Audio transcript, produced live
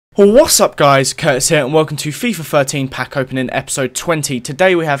Well, what's up guys, Curtis here and welcome to FIFA 13 pack opening episode 20.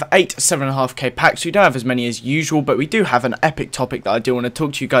 Today we have 8 7.5k packs. We don't have as many as usual, but we do have an epic topic that I do want to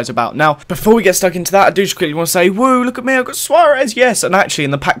talk to you guys about. Now, before we get stuck into that, I do just quickly want to say, woo, look at me, I've got Suarez, yes! And actually in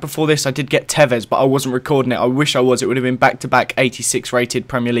the pack before this I did get Tevez, but I wasn't recording it. I wish I was. It would have been back-to-back 86 rated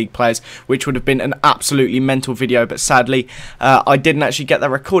Premier League players, which would have been an absolutely mental video, but sadly I didn't actually get that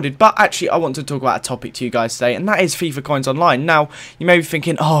recorded. But actually I want to talk about a topic to you guys today, and that is FIFA Coins Online. Now, you may be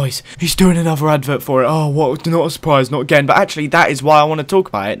thinking, oh, he's doing another advert for it. Oh, what? Not a surprise, not again. But actually, that is why I want to talk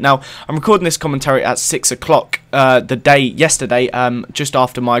about it. Now, I'm recording this commentary at 6 o'clock yesterday, just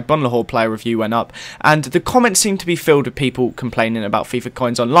after my Bonlahor player review went up, and the comments seem to be filled with people complaining about FIFA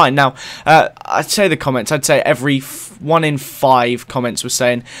Coins Online. Now, I'd say every 1 in 5 comments was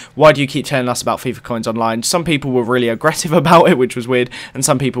saying, why do you keep telling us about FIFA Coins Online? Some people were really aggressive about it, which was weird, and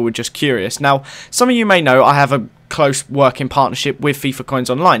some people were just curious. Now, some of you may know I have a close working partnership with FIFA Coins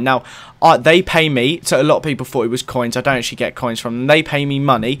Online. Now, they pay me, so a lot of people thought it was coins. I don't actually get coins from them. They pay me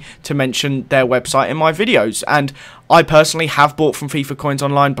money to mention their website in my videos, and I personally have bought from FIFA Coins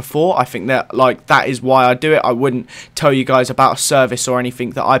Online before. I think that that is why I do it. I wouldn't tell you guys about a service or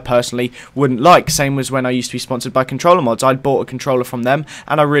anything that I personally wouldn't like. Same as when I used to be sponsored by Controller Mods. I'd bought a controller from them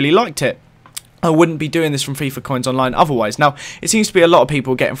and I really liked it. I wouldn't be doing this from FIFA Coins Online otherwise. Now, it seems to be a lot of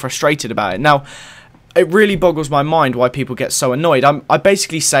people getting frustrated about it. Now, it really boggles my mind why people get so annoyed. I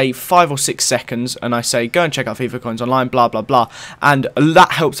basically say 5 or 6 seconds and I say go and check out FIFA Coins Online, blah blah blah, and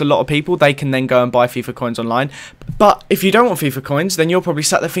that helps a lot of people. They can then go and buy FIFA Coins Online. But if you don't want FIFA Coins, then you're probably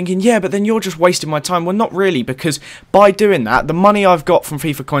sat there thinking, yeah, but then you're just wasting my time. Well, not really, because by doing that, the money I've got from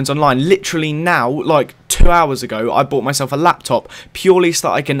FIFA Coins Online, literally now, like 2 hours ago, I bought myself a laptop purely so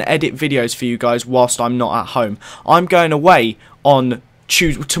that I can edit videos for you guys whilst I'm not at home. I'm going away on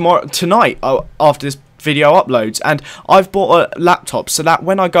tonight after this video uploads, and I've bought a laptop so that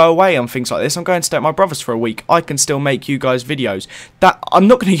when I go away on things like this, I'm going to stay at my brother's for a week, I can still make you guys videos. That I'm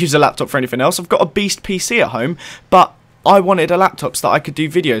not going to use a laptop for anything else. I've got a beast PC at home, but I wanted a laptop so that I could do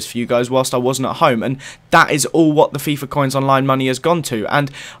videos for you guys whilst I wasn't at home, and that is all what the FIFA Coins Online money has gone to. And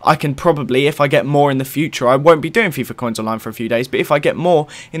I can probably, if I get more in the future, I won't be doing FIFA Coins Online for a few days, but if I get more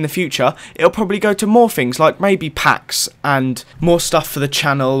in the future, it'll probably go to more things, like maybe packs and more stuff for the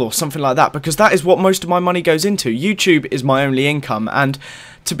channel or something like that, because that is what most of my money goes into. YouTube is my only income, and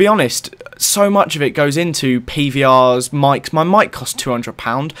to be honest, so much of it goes into PVRs, mics. My mic costs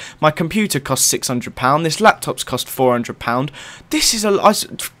 £200, my computer costs £600, this laptop's cost £400, this is a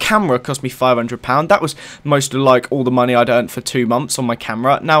camera cost me £500. That was most of all the money I'd earned for 2 months on my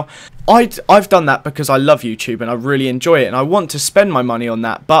camera. Now, I've done that because I love YouTube and I really enjoy it and I want to spend my money on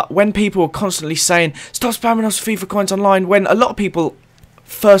that. But when people are constantly saying, stop spamming us for FIFA Coins Online, when a lot of people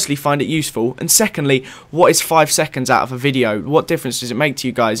firstly find it useful, and secondly, what is 5 seconds out of a video? What difference does it make to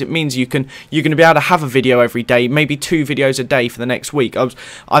you guys? It means you're going to be able to have a video every day, maybe 2 videos a day for the next week. I've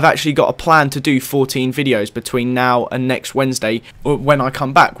actually got a plan to do 14 videos between now and next Wednesday when I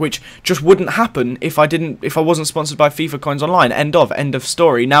come back, which just wouldn't happen if I wasn't sponsored by FIFA Coins Online. End of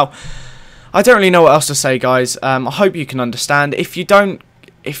story. Now, I don't really know what else to say, guys. I hope you can understand. If you don't,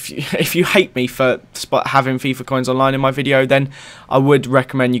 if you hate me for having FIFA Coins Online in my video, then I would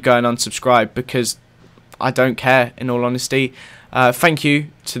recommend you go and unsubscribe, because I don't care, in all honesty. Thank you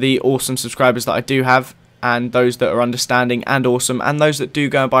to the awesome subscribers that I do have, and those that are understanding and awesome, and those that do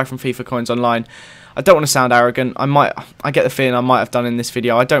go and buy from FIFA Coins Online. I don't want to sound arrogant. I get the feeling I might have done in this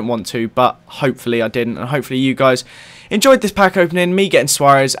video. I don't want to, but hopefully I didn't, and hopefully you guys enjoyed this pack opening, me getting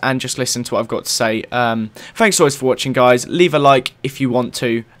Suarez, and just listen to what I've got to say. Thanks always for watching, guys. Leave a like if you want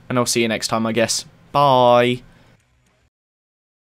to, and I'll see you next time, I guess. Bye.